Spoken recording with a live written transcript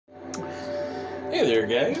Hey there,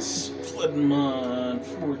 guys. Floodmon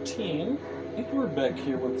 14. I think we're back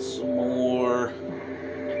here with some more.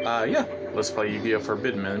 Yeah, let's play Yugioh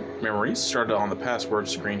Forbidden Memories. Started on the password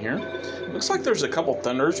screen here. Looks like there's a couple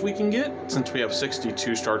thunders we can get since we have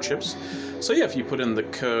 62 star chips. So yeah, if you put in the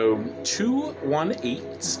code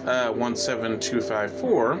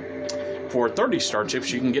 21817254 for 30 star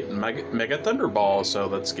chips, you can get Mega Thunderball. So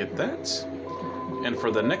let's get that. And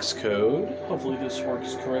for the next code, hopefully this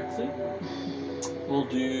works correctly. We'll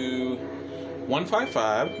do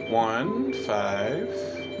 155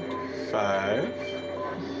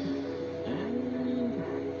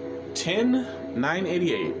 and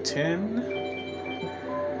 10,988.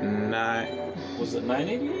 10,9. Was it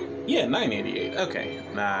 988? Yeah, 988. Okay,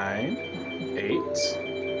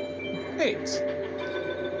 988.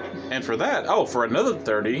 And for that, oh, for another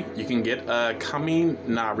 30, you can get a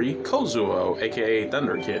Kaminari Kozuo, aka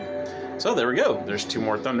Thunder Kid. So there we go. There's two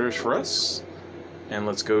more thunders for us. And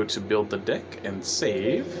let's go to build the deck and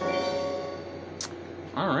save.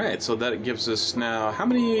 Alright, so that gives us now, how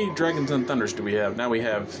many dragons and thunders do we have? Now we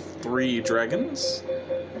have 3 dragons.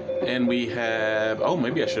 And we have, oh,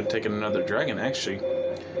 maybe I should have taken another dragon, actually.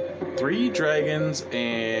 3 dragons,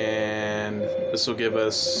 and this will give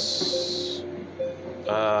us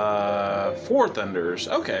 4 thunders.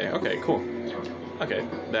 Okay, cool. Okay,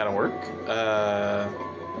 that'll work.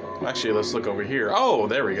 Actually, let's look over here. Oh,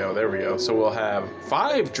 there we go. So we'll have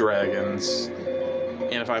 5 dragons,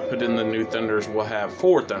 and if I put in the new thunders, we'll have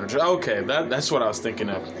 4 thunders. Okay, that's what I was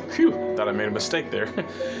thinking of. Phew, thought I made a mistake there.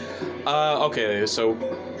 Okay, so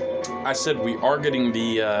I said we are getting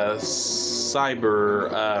the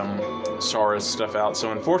cyber Saurus stuff out.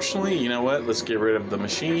 So unfortunately, you know what? Let's get rid of the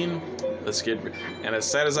machine. And as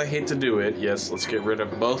sad as I hate to do it, yes, let's get rid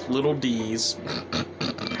of both little D's.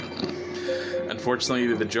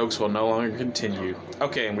 Unfortunately, the jokes will no longer continue.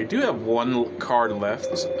 Okay, and we do have 1 card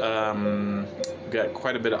left. We've got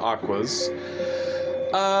quite a bit of aquas.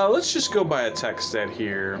 Let's just go by a text stat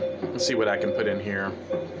here. Let's see what I can put in here.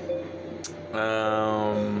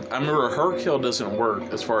 I remember her kill doesn't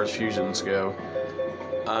work as far as fusions go.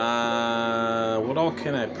 What all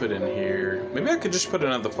can I put in here? Maybe I could just put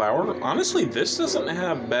another flower. Honestly, this doesn't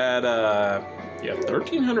have bad, yeah,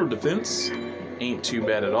 1300 defense. Ain't too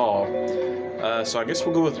bad at all. So I guess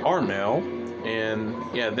we'll go with Armel, and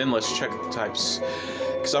yeah, then let's check the types,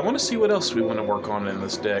 because I want to see what else we want to work on in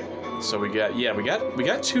this deck. So we got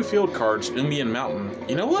 2 field cards, Umi and Mountain.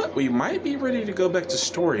 You know what? We might be ready to go back to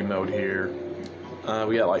story mode here.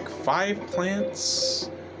 We got like 5 plants,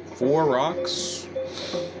 4 rocks.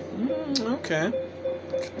 Okay.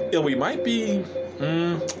 Yeah, we might be.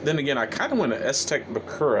 Then again, I kind of want to Aztec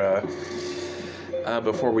Bakura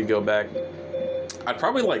before we go back. I'd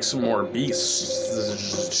probably like some more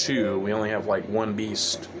beasts too. We only have like 1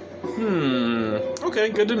 beast.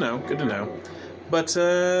 Okay, good to know. But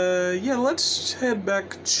yeah, let's head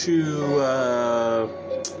back to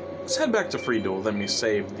free duel. Let me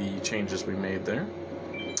save the changes we made there.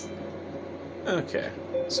 Okay.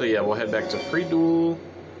 So yeah, we'll head back to free duel.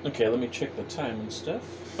 Okay, let me check the time and stuff.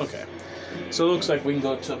 Okay. So it looks like we can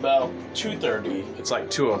go to about 2:30. It's like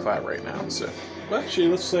 2:05 right now. So, well, actually,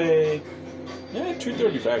 let's say, yeah,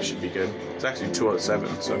 2:35 should be good. It's actually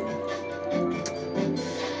 2:07, so.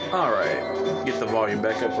 Alright, get the volume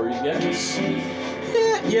back up for you guys.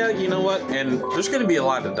 Yeah, you know what? And there's going to be a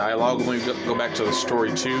lot of dialogue when we go back to the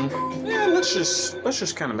story too. Yeah, let's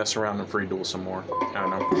just kind of mess around and free duel some more. I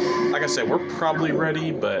don't know. Like I said, we're probably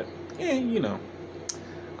ready, but yeah, you know,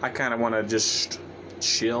 I kind of want to just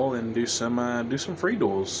chill and do some free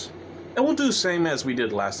duels. And we'll do the same as we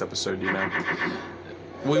did last episode, you know.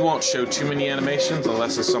 We won't show too many animations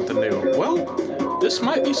unless it's something new. Well, this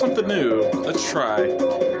might be something new. Let's try.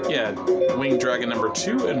 Yeah, Winged Dragon number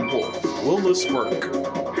 2 and Wolf. Will this work?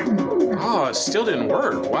 Oh, it still didn't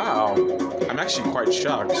work. Wow. I'm actually quite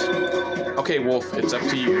shocked. Okay, Wolf, it's up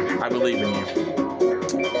to you. I believe in you.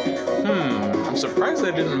 I'm surprised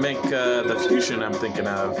I didn't make the fusion I'm thinking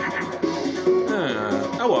of.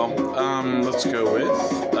 Oh well. Let's go with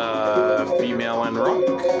female and rock.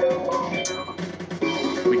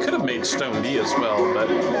 We could have made Stone D as well, but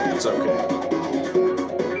it's okay.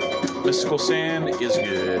 Mystical Sand is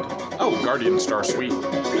good. Oh, Guardian Star, sweet.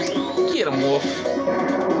 Get him, Wolf.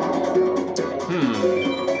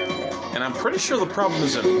 And I'm pretty sure the problem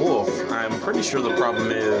isn't Wolf. I'm pretty sure the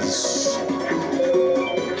problem is...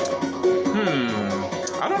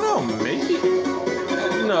 I don't know, maybe...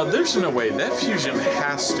 No, there's no way. That fusion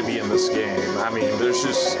has to be in this game. I mean, there's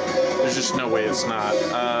just no way it's not.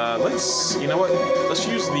 You know what? Let's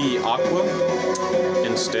use the aqua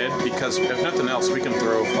instead, because if nothing else, we can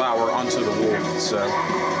throw flower onto the wolf. So,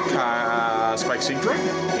 Spike Seed Drum,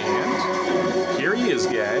 and here he is,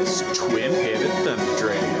 guys. Twin-headed Thunder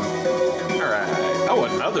Dragon. Alright. Oh,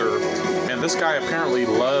 another. Man, this guy apparently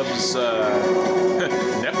loves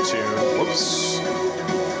Neptune. Whoops.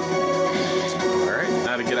 Alright,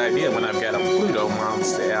 not a good idea when I've got a Pluto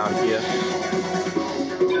monster out here.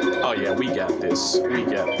 Oh yeah, we got this. We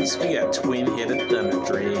got this. We got Twin-headed Thunder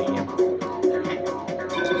Dragon.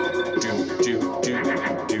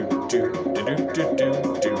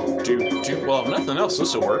 Well, if nothing else,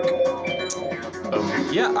 this will work.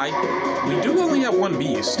 Yeah, we do only have one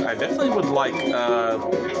beast. I definitely would like,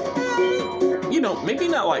 you know, maybe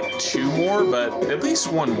not like 2 more, but at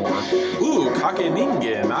least 1 more. Ooh, Kake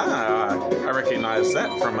Ningen. I recognize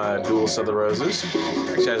that from Duelist of the Roses.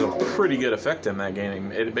 Actually has a pretty good effect in that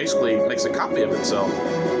game. It basically makes a copy of itself.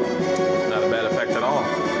 Not a bad effect at all.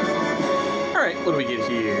 Alright, what do we get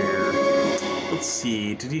here? Let's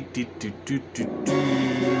see.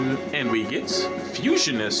 And we get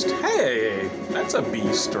Fusionist. Hey, that's a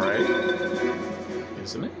beast, right?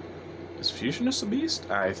 Isn't it? Is Fusionist a beast?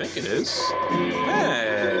 I think it is.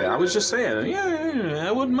 Hey, I was just saying, yeah,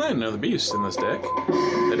 I wouldn't mind another beast in this deck.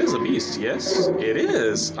 It is a beast, yes. It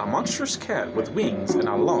is a monstrous cat with wings and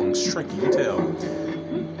a long, striking tail.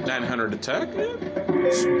 900 attack.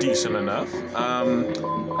 It's decent enough.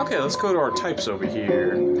 Okay, let's go to our types over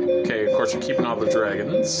here. Okay, of course we're keeping all the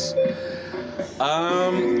dragons.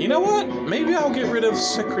 You know what? Maybe I'll get rid of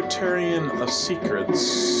Secretarian of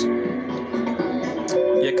Secrets.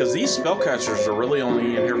 Yeah, because these spellcasters are really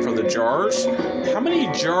only in here for the jars. How many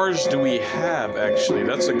jars do we have, actually?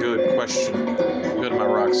 That's a good question. Go to my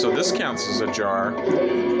rock. So this counts as a jar.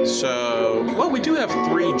 So, well, we do have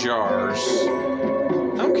 3 jars.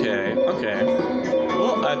 Okay, okay.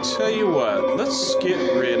 Well, I tell you what. Let's get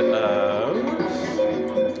rid of...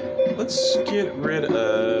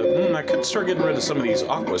 I could start getting rid of some of these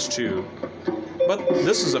aquas, too. But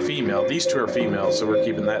this is a female. These 2 are females, so we're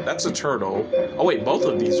keeping that. That's a turtle. Oh, wait, both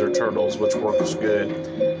of these are turtles, which works good.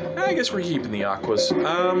 I guess we're keeping the aquas.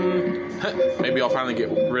 Maybe I'll finally get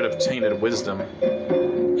rid of Tainted Wisdom.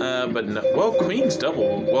 But no. Well, Queen's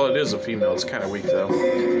double. Well, it is a female. It's kind of weak, though.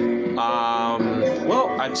 Well,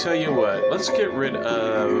 I tell you what. Let's get rid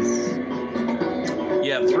of...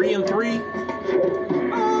 Yeah, 3 and 3.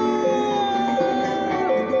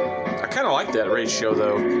 I kind of like that ratio,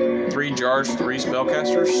 though. 3 jars, 3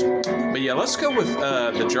 spellcasters. But yeah, let's go with,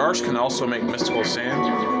 the jars can also make mystical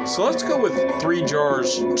sand. So let's go with 3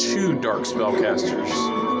 jars, 2 dark spellcasters.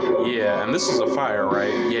 Yeah, and this is a fire,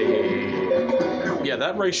 right? Yeah. Yeah,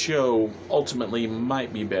 that ratio ultimately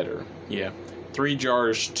might be better. Yeah. 3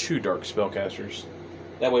 jars, 2 dark spellcasters.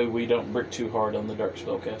 That way we don't brick too hard on the dark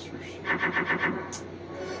spellcasters.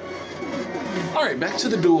 Alright, back to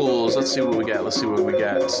the duels. Let's see what we got.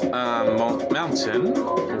 Mountain.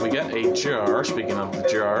 We got a jar. Speaking of the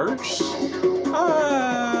jars.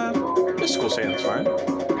 Mystical Sand's fine.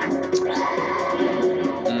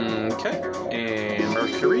 Okay. And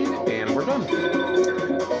Mercury. And we're done.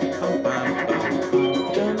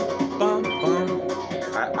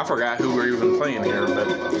 I forgot who we're even playing here, but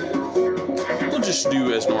we'll just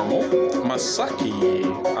do as normal. Masaki.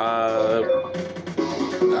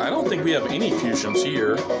 I don't think we have any fusions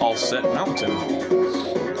here. All set Mountain.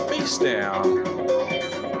 Face down.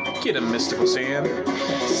 Get a Mystical Sand.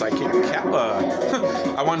 Psychic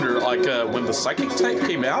Kappa. I wonder, like, when the Psychic type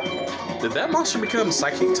came out, did that monster become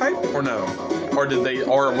Psychic type or no? Or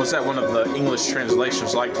was that one of the English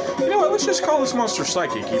translations? Like, you know what, let's just call this monster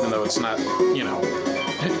Psychic, even though it's not, you know.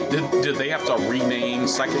 Did they have to rename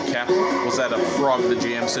Psychic Kappa? Was that a Frog the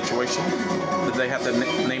Jam situation? Did they have to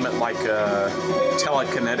name it like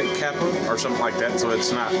Telekinetic Kappa or something like that, so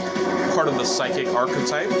it's not part of the Psychic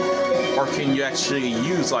archetype? Or can you actually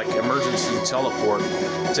use like Emergency Teleport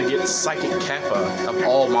to get Psychic Kappa of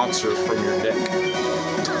all monsters from your deck?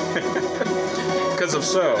 Because if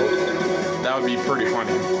so, that would be pretty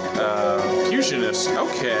funny. Fusionist,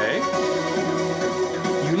 okay.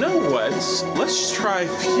 You know what? Let's try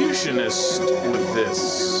Fusionist with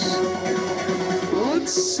this.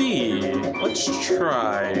 Let's see. Let's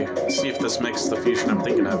try. See if this makes the fusion I'm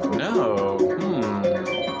thinking of. No.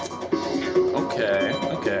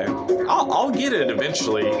 Okay. I'll get it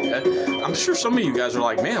eventually. I'm sure some of you guys are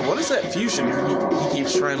like, man, what is that fusion he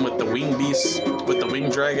keeps trying with the wing beast, with the wing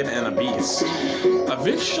dragon and a beast?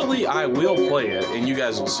 Eventually, I will play it, and you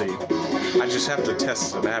guys will see. I just have to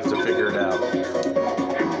test it. I have to figure it out.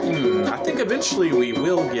 I think eventually we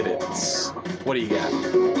will get it. What do you got?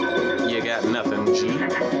 You got nothing, G.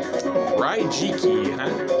 Raijiki, huh?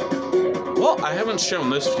 Well, I haven't shown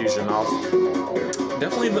this fusion off.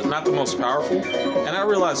 Definitely not the most powerful. And I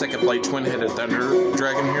realized I could play twin-headed thunder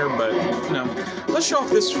dragon here, but, you know, let's show off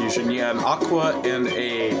this fusion. Yeah, an aqua and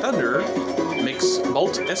a thunder makes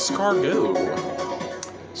bolt escargot.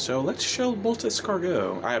 So let's show bolt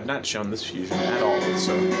escargot. I have not shown this fusion at all,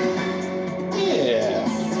 so yeah.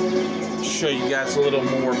 Show you guys a little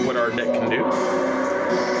more of what our deck can do.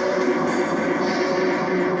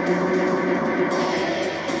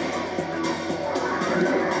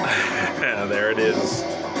 There it is.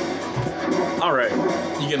 Alright,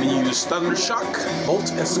 you gonna use Thunder Shock,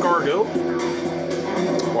 Bolt Escargot,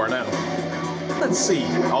 or no? Let's see.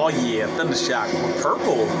 Oh yeah, Thunder Shock.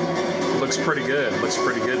 Purple looks pretty good. Looks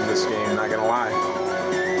pretty good in this game, not gonna lie.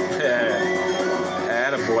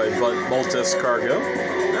 Attaboy, Bolt Escargot.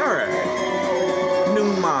 Alright.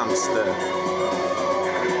 New monster.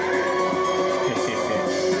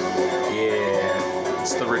 Yeah.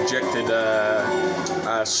 It's the rejected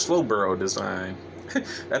slow burrow design.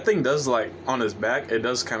 That thing does, like, on his back, it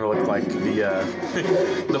does kind of look like the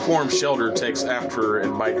the form Shelter takes after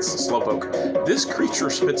it bites Slowpoke. This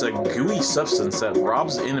creature spits a gooey substance that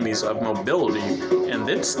robs enemies of mobility and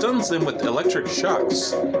then stuns them with electric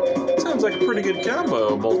shocks. Sounds like a pretty good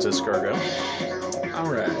combo, Bolt Escargot.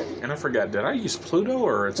 Alright, and I forgot, did I use Pluto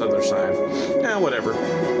or its other sign? Yeah, whatever.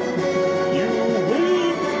 You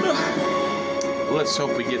win! Let's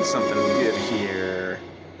hope we get something good here.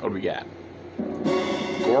 What do we got?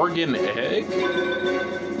 Gorgon egg?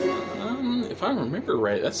 If I remember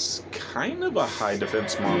right, that's kind of a high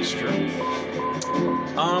defense monster.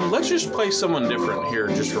 Let's just play someone different here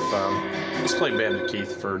just for fun. Let's play Bandit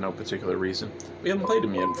Keith for no particular reason. We haven't played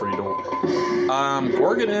him yet in Free Duel.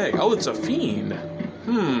 Gorgon egg. Oh, it's a fiend.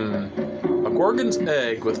 A Gorgon's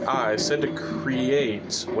egg with eyes said to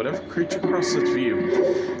create whatever creature crosses its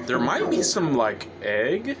view. There might be some, like,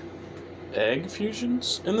 egg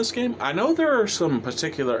fusions in this game. I know there are some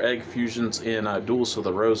particular egg fusions in Duels of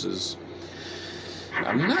the Roses.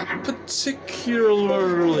 I'm not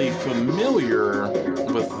particularly familiar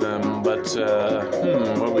with them, but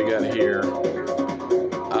what do we got here?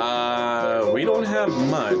 We don't have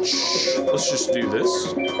much. Let's just do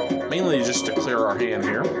this. Mainly just to clear our hand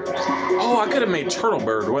here. Oh, I could have made Turtle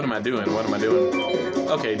Bird. What am I doing? What am I doing?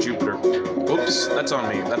 Okay, Jupiter. Oops, that's on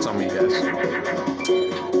me. That's on me, guys.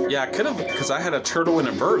 Yeah, I could have, because I had a turtle and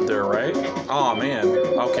a bird there, right? Oh man.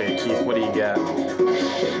 Okay, Keith, what do you got?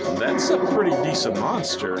 That's a pretty decent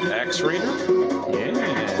monster. Axe Raider?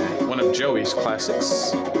 Yeah. One of Joey's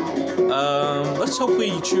classics. Let's hope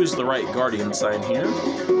we choose the right guardian sign here.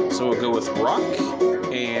 So we'll go with Rock,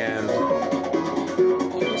 and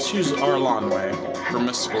let's use Arlanwe for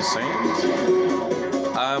Mystical Sands.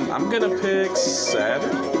 I'm gonna pick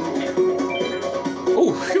Saturn.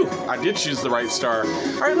 Oh, phew, I did choose the right star.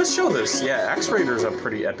 Alright, let's show this. Yeah, Axe Raider's a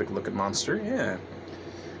pretty epic looking monster, yeah.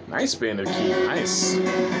 Nice Bandit Keith, nice.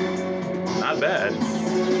 Not bad.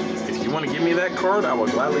 If you want to give me that card, I will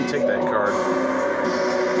gladly take that card.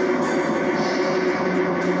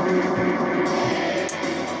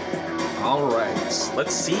 Alright,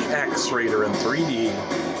 let's see Axe Raider in 3D.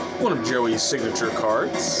 One of Joey's signature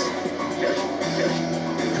cards.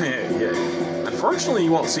 Yeah. Unfortunately,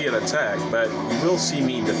 you won't see it attack, but you will see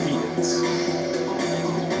me defeat it.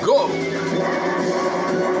 Go!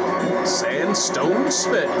 Sandstone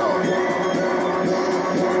Spell.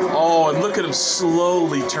 Oh, and look at him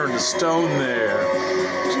slowly turn to stone there.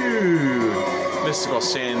 Dude. Mystical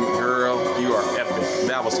Sand Girl, you are epic.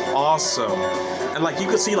 That was awesome. And like you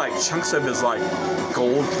could see like chunks of his like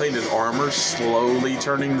gold-plated armor slowly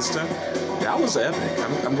turning to stone. That was epic.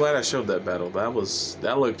 I'm glad I showed that battle. That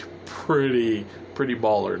looked pretty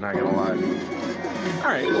baller, not gonna lie.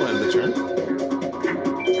 Alright, we'll end the turn.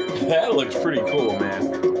 That looks pretty cool, man.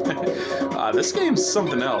 This game's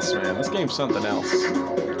something else, man. This game's something else.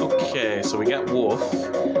 Okay, so we got Wolf.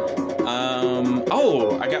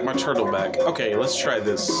 Oh, I got my turtle back. Okay, let's try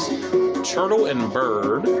this. Turtle and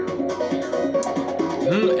bird.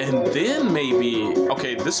 And then maybe...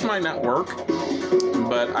 Okay, this might not work,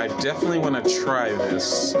 but I definitely want to try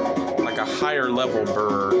this. Like a higher level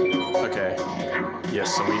bird. Okay.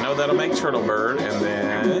 Yes, so we know that'll make Turtle Bird, and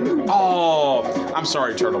then... Oh! I'm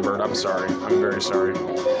sorry, Turtle Bird. I'm sorry. I'm very sorry.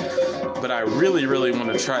 But I really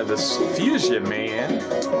want to try this fusion, man.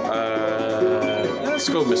 Let's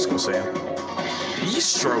go Mystical Sand.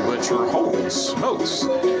 Bistro Butcher. Holy smokes.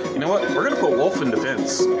 You know what? We're going to put Wolf in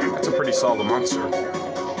defense. That's a pretty solid monster.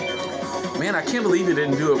 Man, I can't believe he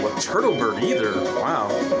didn't do it with Turtle Bird either. Wow.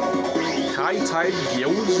 High Tide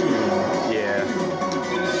Gyojin. Yeah.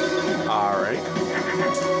 Alright.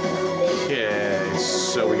 Okay,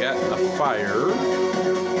 so we got a fire.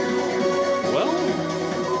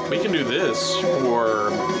 can do this for...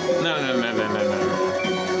 No.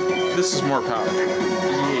 This is more powerful.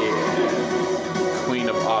 Yeah. Queen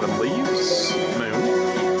of Autumn Leaves. Moon.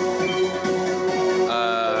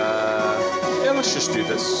 Yeah, let's just do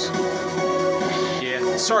this.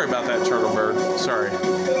 Yeah, sorry about that, Turtle Bird. Sorry.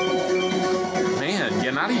 Man,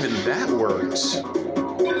 yeah, not even that worked.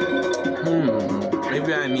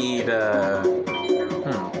 Maybe I need,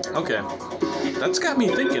 okay. That's got me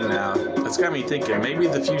thinking now. That's got me thinking. Maybe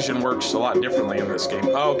the fusion works a lot differently in this game.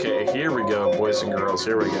 Okay, here we go, boys and girls.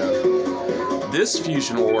 Here we go. This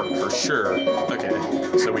fusion will work for sure. Okay,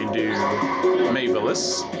 so we do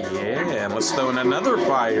Mavelous. Yeah, and let's throw in another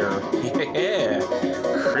fire. Yeah,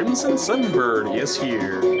 Crimson Sunbird is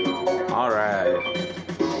here. All right.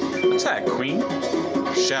 Attack, Queen.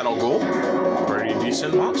 Shadow Ghoul. Pretty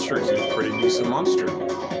decent monster. He's pretty decent monster.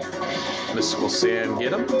 Mystical Sand,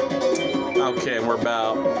 get him. Okay, and we're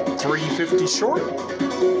about 350 short?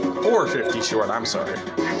 450 short, I'm sorry.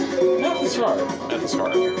 Not this hard. Not this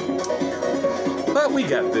hard. But we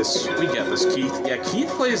got this. We got this, Keith. Yeah, Keith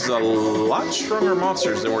plays a lot stronger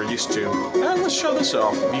monsters than we're used to. And let's show this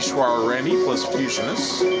off. Vishwara Randy plus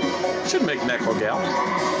Fusionist. Should make Necrogal.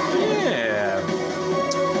 Yeah.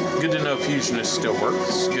 Good to know Fusionist still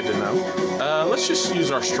works. Good to know. Let's just use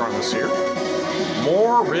our strongest here.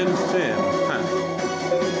 More Ren Fin. Huh.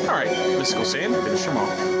 Alright, Mystical Sand, finish him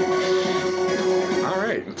off.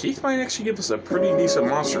 Alright, Keith might actually give us a pretty decent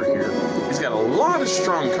monster here. He's got a lot of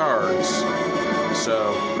strong cards.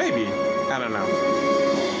 So, maybe. I don't know.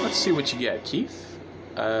 Let's see what you get, Keith.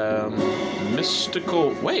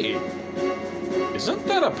 Mystical... Wait. Isn't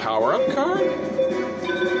that a power-up card?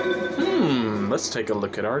 Let's take a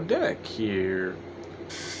look at our deck here.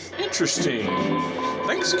 Interesting.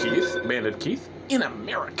 Thanks, Keith. Bandit Keith. In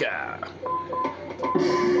America.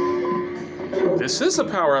 This is a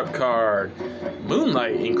power-up card.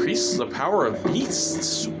 Moonlight increases the power of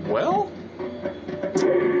beasts. Well,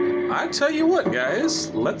 I tell you what, guys.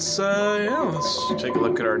 Let's take a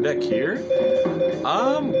look at our deck here.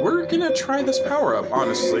 We're gonna try this power-up,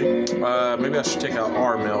 honestly. Maybe I should take out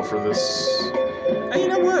our mail for this. Hey, you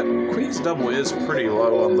know what? Queen's Double is pretty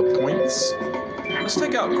low on the points. Let's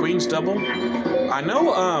take out Queen's Double. I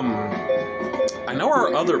know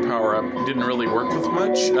our other power-up didn't really work with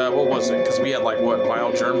much. What was it? Because we had, like, what,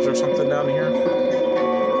 Vile Germs or something down here?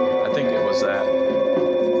 I think it was that.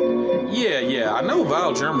 Yeah, I know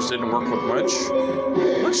Vile Germs didn't work with much.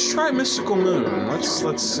 Let's try Mystical Moon.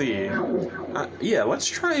 Let's see. Yeah, let's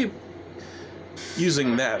try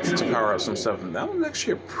using that to power up some stuff. And that was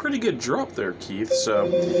actually a pretty good drop there, Keith. So,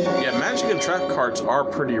 yeah, magic and trap cards are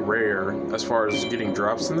pretty rare as far as getting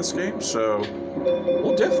drops in this game. So,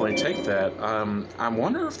 we'll definitely take that. I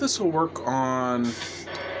wonder if this will work on...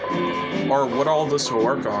 Or what all this will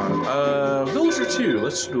work on. Villager 2,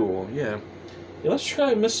 let's duel, yeah. Let's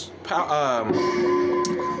try Mystical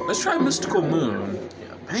Moon.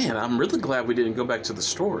 Yeah, man, I'm really glad we didn't go back to the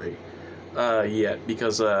story yet,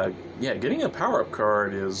 because yeah, getting a power-up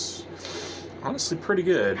card is honestly pretty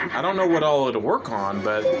good. I don't know what all it'll work on,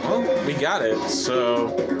 but well, we got it.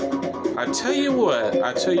 So I tell you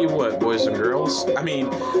what, boys and girls. I mean,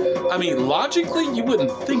 logically you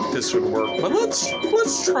wouldn't think this would work, but let's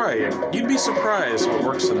try it. You'd be surprised what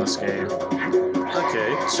works in this game.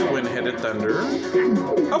 Okay, Twin-Headed Thunder.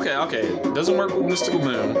 Okay, doesn't work with Mystical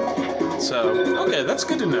Moon. So, okay, that's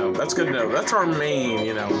good to know. That's good to know. That's our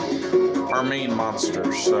main, our main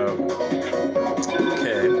monster, so...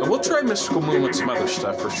 Okay, but we'll try Mystical Moon with some other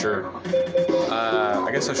stuff for sure.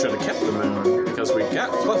 I guess I should have kept the Moon, because we've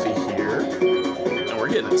got Fluffy here. And we're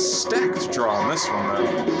getting a stacked draw on this one, though.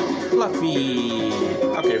 Fluffy!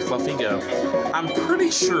 Okay, Fluffy, go. I'm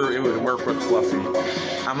pretty sure it would work with Fluffy.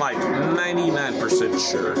 I'm like 99%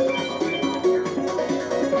 sure.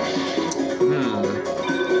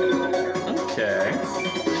 Okay.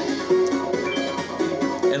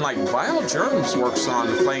 And like Vile Germs works on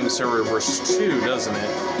Flame Cerberus too, doesn't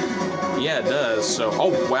it? Yeah, it does. So,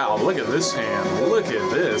 oh wow, look at this hand. Look at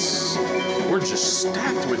this. We're just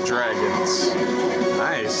stacked with dragons.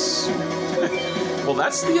 Nice. Well,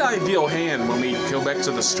 that's the ideal hand when we go back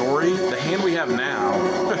to the story. The hand we have now.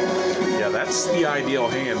 Yeah, that's the ideal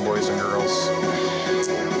hand, boys and girls.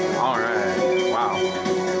 Alright. Wow.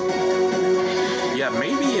 Yeah,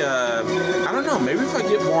 maybe, I don't know, maybe if I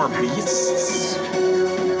get more beasts,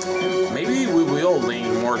 maybe we will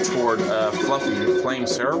lean more toward Fluffy Flame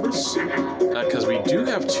Cerberus, because we do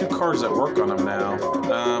have 2 cards that work on them now.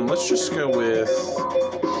 Let's just go with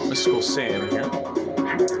Mystical Sand here.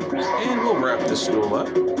 And we'll wrap this duel up.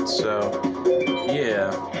 So,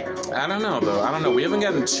 yeah. I don't know, though. I don't know. We haven't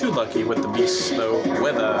gotten too lucky with the beasts, though.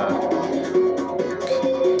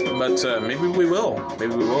 but maybe we will.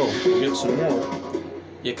 Maybe we will. We'll get some more.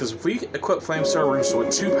 Yeah, because if we equip Flame Servers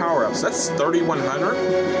with 2 power-ups, that's 3,100.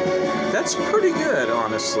 That's pretty good,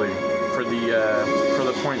 honestly, for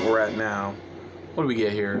the point we're at now. What do we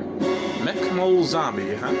get here? Mech Mole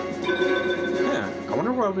Zombie, huh? Yeah, I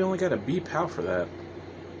wonder why we only got a B POW for that.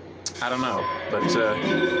 I don't know, but,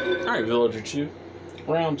 alright, Villager 2.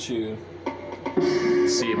 Round 2.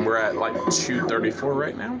 Let's see, we're at, like, 234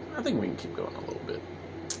 right now. I think we can keep going a little bit.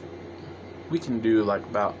 We can do, like,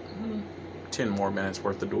 about 10 more minutes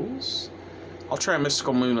worth of duels. I'll try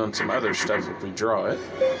Mystical Moon on some other stuff if we draw it.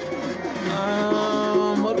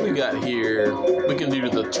 What do we got here? We can do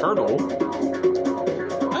the turtle.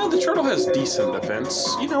 The turtle has decent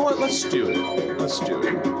defense. You know what? Let's do it. Let's do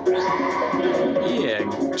it. Yeah,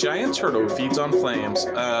 giant turtle feeds on flames.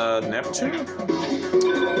 Neptune?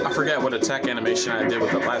 I forgot what attack animation I did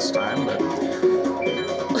with it last time, but...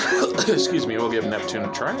 Excuse me, we'll give Neptune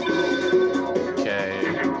a try. Okay,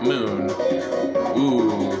 Moon.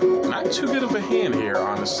 Ooh, not too good of a hand here,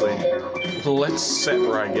 honestly. Let's set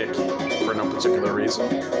Raigeki for no particular reason.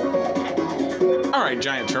 Alright,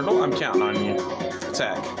 giant turtle, I'm counting on you.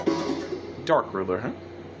 Attack. Dark Ruler, huh?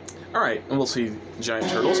 Alright, and we'll see giant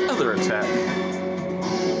turtle's other attack.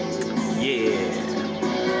 Yeah.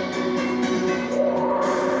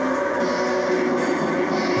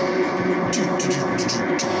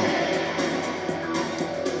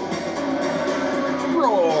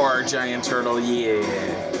 Roar, giant turtle, yeah.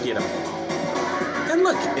 Get him. And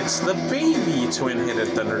look, it's the baby twin-headed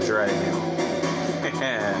Thunder Dragon.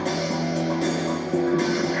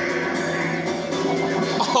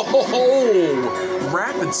 Oh,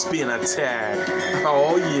 rapid spin attack.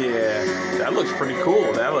 Oh, yeah. That looks pretty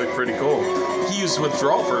cool. That looked pretty cool. He used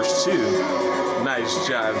withdrawal first, too. Nice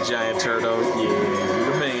job, giant turtle. Yeah, you're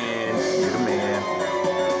the man. You're the man.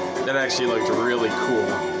 That actually looked really cool.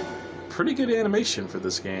 Pretty good animation for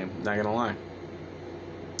this game, not gonna lie.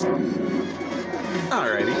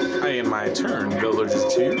 Alrighty, I end my turn, Villager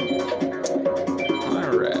 2.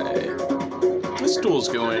 Alright. This duel's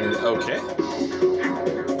going okay.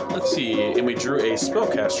 Let's see, and we drew a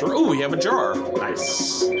spellcaster. Oh, we have a jar.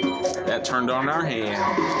 Nice. That turned on our hand.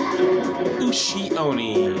 Ushi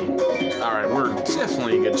Oni. Alright, we're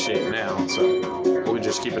definitely in good shape now, so will we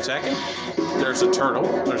just keep attacking? There's a turtle.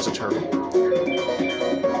 There's a turtle.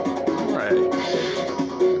 Alright.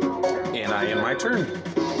 And I end my turn.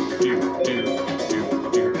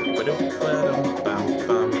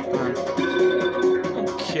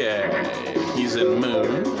 Okay, he's in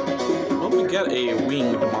Moon. Well, we got a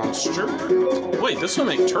winged monster. Wait, this will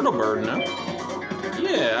make Turtle Bird, no?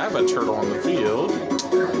 Yeah, I have a turtle on the field.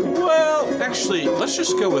 Well, actually, let's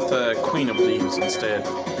just go with Queen of Leaves instead.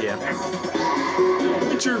 Yeah.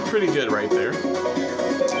 Which are pretty good right there.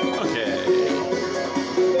 Okay.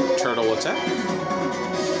 Turtle attack.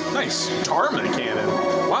 Nice. Dharma Cannon.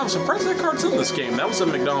 Wow, I'm surprised that card's in this game. That was a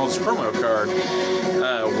McDonald's promo card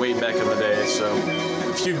way back in the day, so...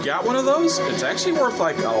 If you got one of those, it's actually worth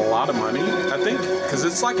like a lot of money, I think, because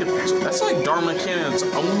it's like that's like Dharma Cannon's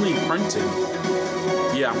only printing.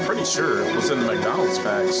 Yeah, I'm pretty sure it was in the McDonald's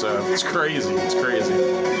pack, so it's crazy. It's crazy.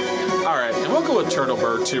 All right, and we'll go with Turtle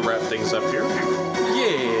Bird to wrap things up here.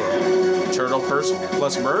 Yeah, Turtle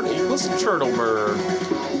plus Bird equals Turtle Bird.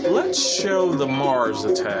 Let's show the Mars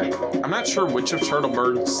attack. I'm not sure which of Turtle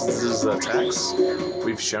Bird's attacks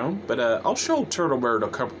we've shown, but I'll show Turtle Bird a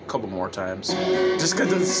couple more times. Just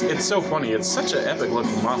because it's so funny. It's such an epic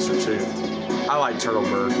looking monster, too. I like Turtle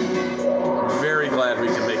Bird. Very glad we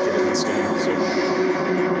can make it in this game. So.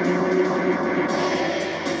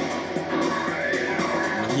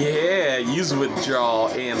 Yeah, use withdrawal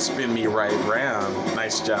and spin me right round.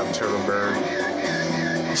 Nice job, Turtle Bird.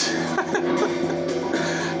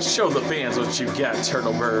 Show the fans what you got,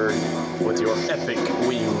 Turtle Bird, with your epic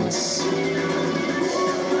wings.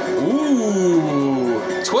 Ooh,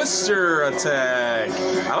 Twister attack.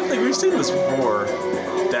 I don't think we've seen this before.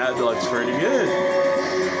 That looks pretty good.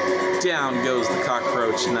 Down goes the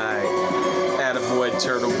Cockroach Knight. Attaboy,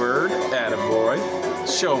 Turtle Bird. Attaboy.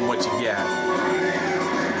 Show him what you got.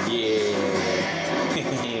 Yeah.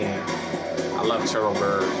 I love Turtle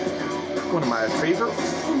Bird. One of my favorite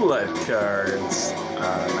flood cards.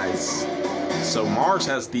 Nice. So Mars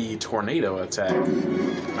has the tornado attack.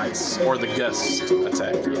 Nice. Or the gust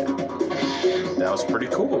attack, yeah. That was pretty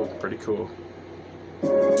cool. Pretty cool.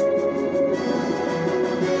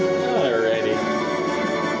 Alrighty.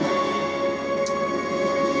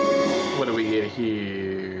 What do we get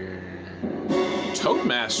here?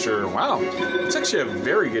 Toadmaster. Wow. It's actually a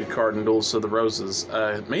very good card in Duels of the Roses.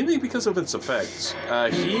 Mainly because of its effects.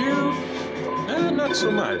 Here, not so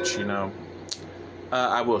much, you know.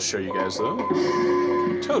 I will show you guys, though.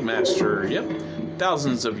 Toadmaster, yep.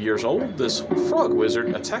 Thousands of years old, this frog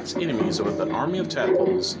wizard attacks enemies with an army of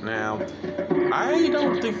tadpoles. Now, I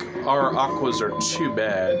don't think our aquas are too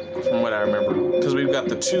bad, from what I remember. Because we've got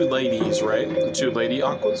the 2 ladies, right? The 2 lady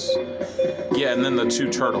aquas? Yeah, and then the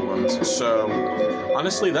 2 turtle ones. So,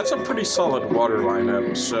 honestly, that's a pretty solid water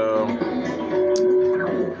lineup. So,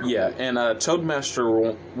 yeah, and Toadmaster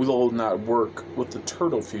will not work with the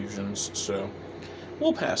turtle fusions, so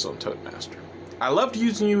we'll pass on Toadmaster. I loved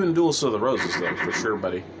using you in Duels of the Roses, though, for sure,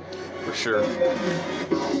 buddy. For sure.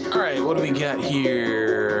 Alright, what do we got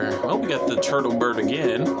here? Well, we got the turtle bird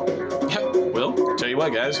again. Yep, well, tell you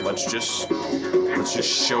what, guys, let's just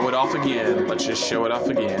show it off again. Let's just show it off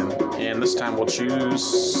again. And this time we'll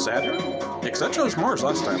choose Saturn? Yeah, because I chose Mars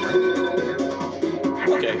last time, right?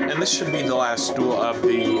 Okay, and this should be the last duel of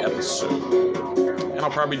the episode. And I'll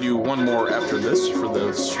probably do one more after this for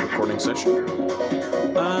this recording session.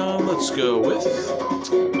 Let's go with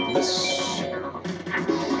this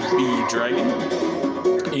bee dragon.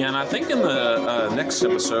 And I think in the next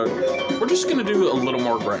episode, we're just going to do a little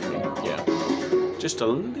more grinding. Yeah, just a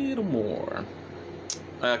little more.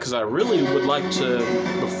 Because I really would like to,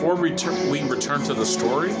 before we return to the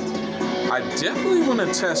story, I definitely want to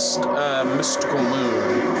test Mystical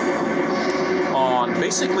Moon on,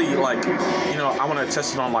 basically, like, you know, I want to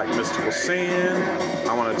test it on, like, Mystical Sand.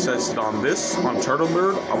 I want to test it on this, on Turtle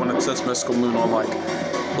Bird. I want to test Mystical Moon on, like,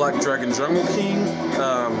 Black Dragon Jungle King,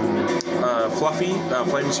 Fluffy,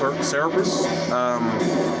 Flame Cerberus.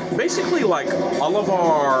 Basically, like, all of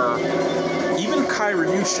our, even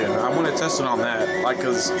Kyryushin, I want to test it on that, like,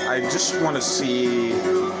 because I just want to see,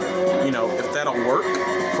 you know, if that'll work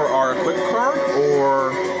for our equip card,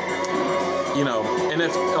 or, you know, and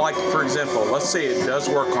if, like, for example, let's say it does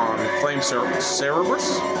work on Flame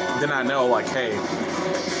Cerberus, then I know, like, hey,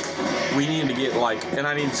 we need to get, like, and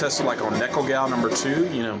I need to test it, like, on Nekogal number 2,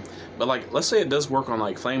 you know, but, like, let's say it does work on,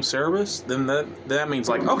 like, Flame Cerberus, then that means,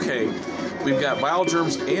 like, okay, we've got Vile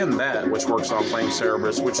Germs and that, which works on Flame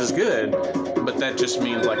Cerberus, which is good, but that just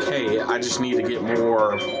means, like, hey, I just need to get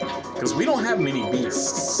more, because we don't have many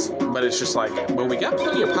beasts, but it's just like, well, we got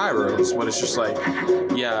plenty of pyros, but it's just like,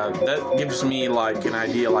 yeah, that gives me, like, an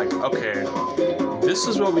idea, like, okay, this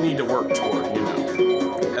is what we need to work toward, you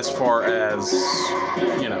know, as far as,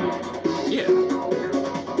 you know, yeah.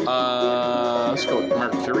 Let's go with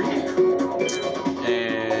Mercury,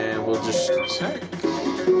 and we'll just attack.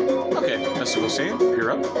 Okay, Mystical Sand,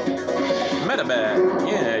 you're up. Metabat,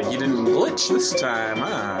 yeah, you didn't glitch this time,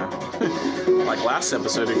 huh? Like last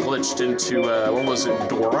episode, it glitched into, what was it,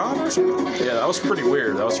 Doron or something? Yeah, that was pretty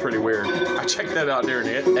weird, that was pretty weird. I checked that out during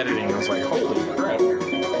editing, I was like, holy crap,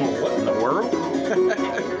 what in the world?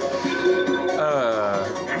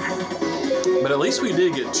 But at least we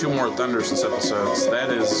did get 2 more thunders this episode, so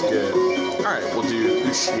that is good. Alright, we'll do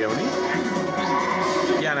Ushioni.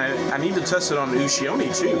 Yeah, and I need to test it on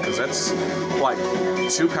Ushioni too, because that's like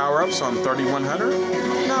 2 power-ups on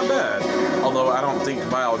 3100. Not bad. Although I don't think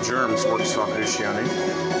Vile Germs works on Ushioni.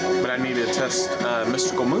 But I need to test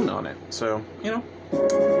Mystical Moon on it. So, you know.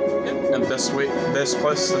 Yeah. And best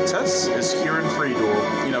place to test is here in Free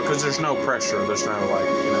Duel. You know, because there's no pressure. There's no, like,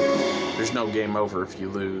 you know, there's no game over if you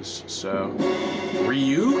lose. So,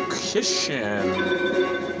 Ryu Kishin.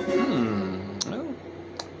 Well,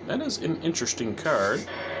 that is an interesting card.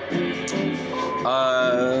 We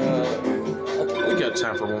got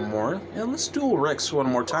time for one more. Yeah, let's duel Rex one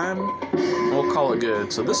more time. We'll call it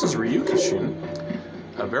good. So this is Ryukishin,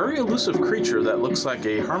 a very elusive creature that looks like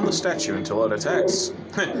a harmless statue until it attacks.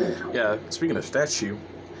 Yeah, speaking of statue,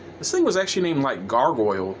 this thing was actually named like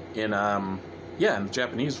Gargoyle in yeah, in the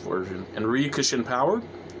Japanese version. And Ryukishin Powered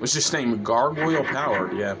was just named Gargoyle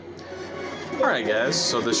Powered, yeah. Alright guys,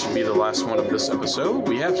 so this should be the last one of this episode.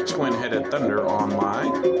 We have Twin-Headed Thunder on my...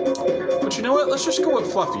 But you know what? Let's just go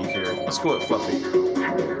with Fluffy here. Let's go with Fluffy.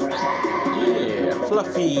 Yeah,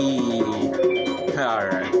 Fluffy!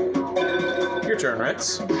 Alright. Your turn,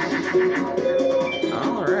 Rex.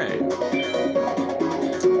 Alright.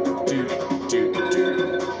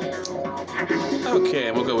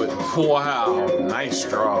 Okay, we'll go with... Wow, nice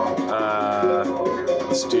draw.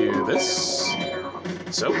 Let's do this.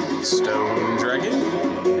 So, Stone Dragon,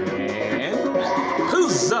 and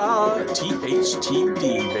huzzah! THTD,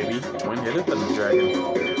 baby. Twin-Headed Thunder Dragon.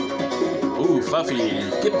 Ooh, Fluffy,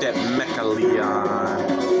 get that Mecha Leon.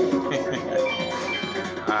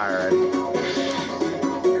 Alright.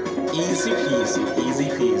 Easy peasy, easy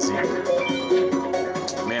peasy.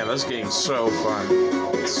 Man, this game's so fun.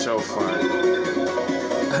 It's so fun.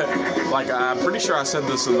 Like, I'm pretty sure I said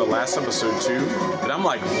this in the last episode too, but I'm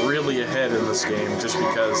like really ahead in this game just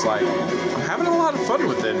because like I'm having a lot of fun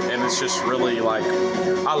with it, and it's just really like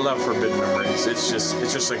I love Forbidden Memories. It's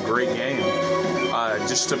just a great game.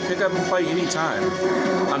 Just to pick up and play anytime.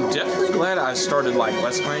 I'm definitely glad I started like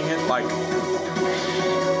let's playing it. Like,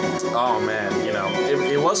 oh man, you know,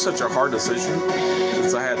 it was such a hard decision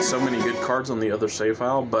since I had so many good cards on the other save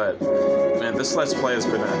file, but man, this Let's Play has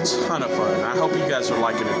been a ton of fun. I hope you guys are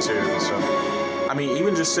liking it too. So, I mean,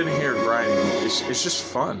 even just sitting here grinding, it's just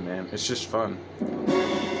fun, man. It's just fun.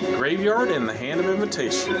 Graveyard and the Hand of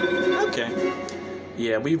Invitation. Okay.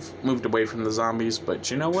 Yeah, we've moved away from the zombies, but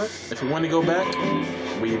you know what? If we want to go back,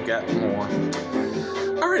 we've got more.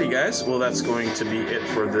 Alrighty, guys. Well, that's going to be it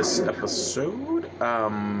for this episode.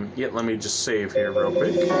 Yeah, let me just save here real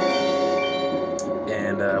quick.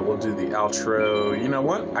 And we'll do the outro. You know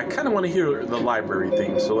what? I kind of want to hear the library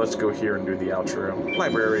theme, so let's go here and do the outro.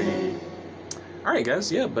 Library. Alright, guys.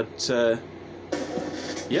 Yeah, but,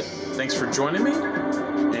 yep. Thanks for joining me.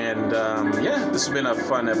 And, yeah, this has been a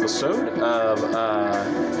fun episode of,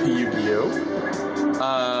 Yugioh,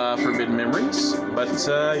 Forbidden Memories. But,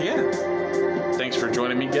 yeah. Thanks for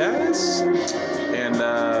joining me, guys. And,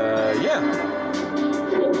 yeah.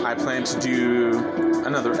 I plan to do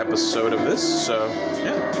another episode of this, so,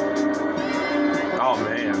 yeah. Oh,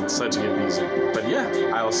 man, such good music. But,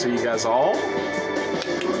 yeah, I will see you guys all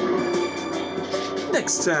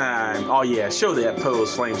next time. Oh, yeah, show that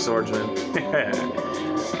pose, Flame Swordsman.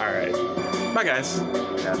 Alright. Bye, guys.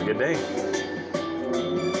 Have a good day.